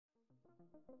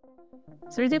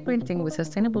3D printing with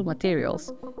sustainable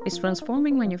materials is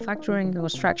transforming manufacturing and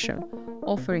construction,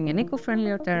 offering an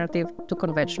eco-friendly alternative to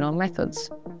conventional methods.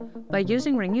 By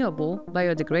using renewable,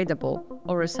 biodegradable,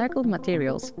 or recycled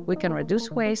materials, we can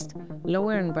reduce waste,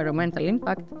 lower environmental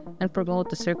impact, and promote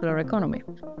the circular economy.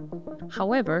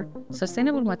 However,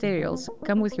 sustainable materials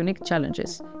come with unique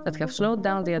challenges that have slowed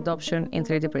down the adoption in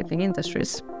 3D printing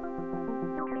industries.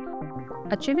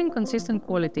 Achieving consistent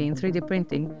quality in 3D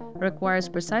printing requires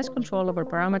precise control over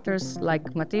parameters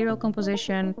like material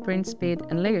composition, print speed,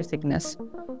 and layer thickness.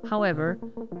 However,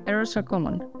 errors are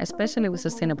common, especially with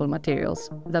sustainable materials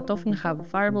that often have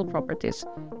variable properties,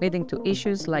 leading to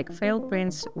issues like failed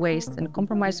prints, waste, and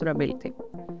compromised durability.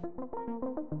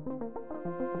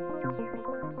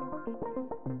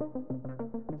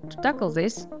 To tackle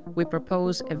this, we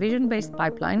propose a vision-based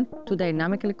pipeline to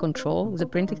dynamically control the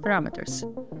printing parameters.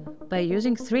 By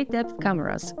using 3 depth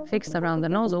cameras fixed around the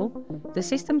nozzle, the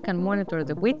system can monitor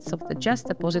the width of the just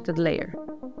deposited layer.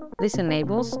 This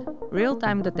enables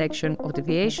real-time detection of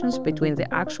deviations between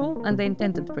the actual and the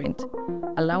intended print,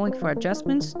 allowing for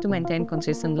adjustments to maintain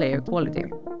consistent layer quality.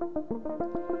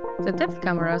 The depth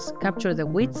cameras capture the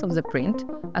width of the print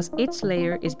as each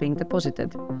layer is being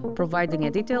deposited, providing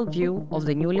a detailed view of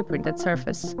the newly printed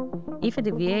surface. If a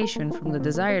deviation from the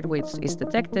desired width is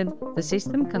detected, the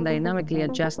system can dynamically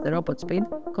adjust the robot speed,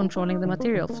 controlling the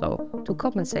material flow to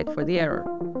compensate for the error.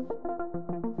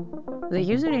 The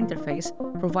user interface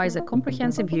provides a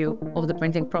comprehensive view of the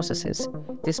printing processes,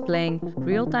 displaying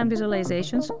real-time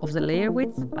visualizations of the layer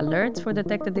width, alerts for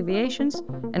detected deviations,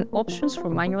 and options for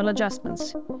manual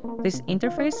adjustments. This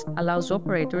interface allows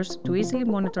operators to easily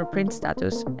monitor print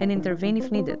status and intervene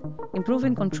if needed,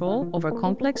 improving control over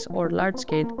complex or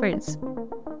large-scale prints.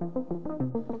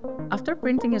 After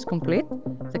printing is complete,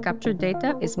 the captured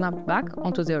data is mapped back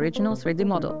onto the original 3D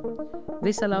model.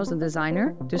 This allows the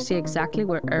designer to see exactly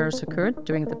where errors occurred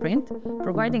during the print,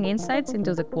 providing insights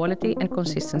into the quality and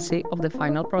consistency of the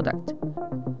final product.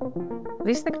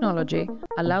 This technology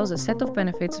allows a set of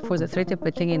benefits for the 3D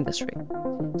printing industry.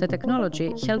 The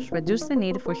technology helps reduce the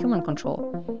need for human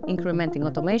control, incrementing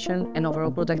automation and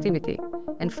overall productivity.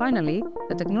 And finally,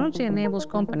 the technology enables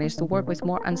companies to work with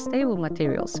more unstable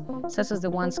materials, such as the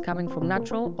ones coming from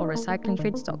natural or recycling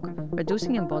feedstock,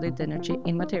 reducing embodied energy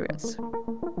in materials.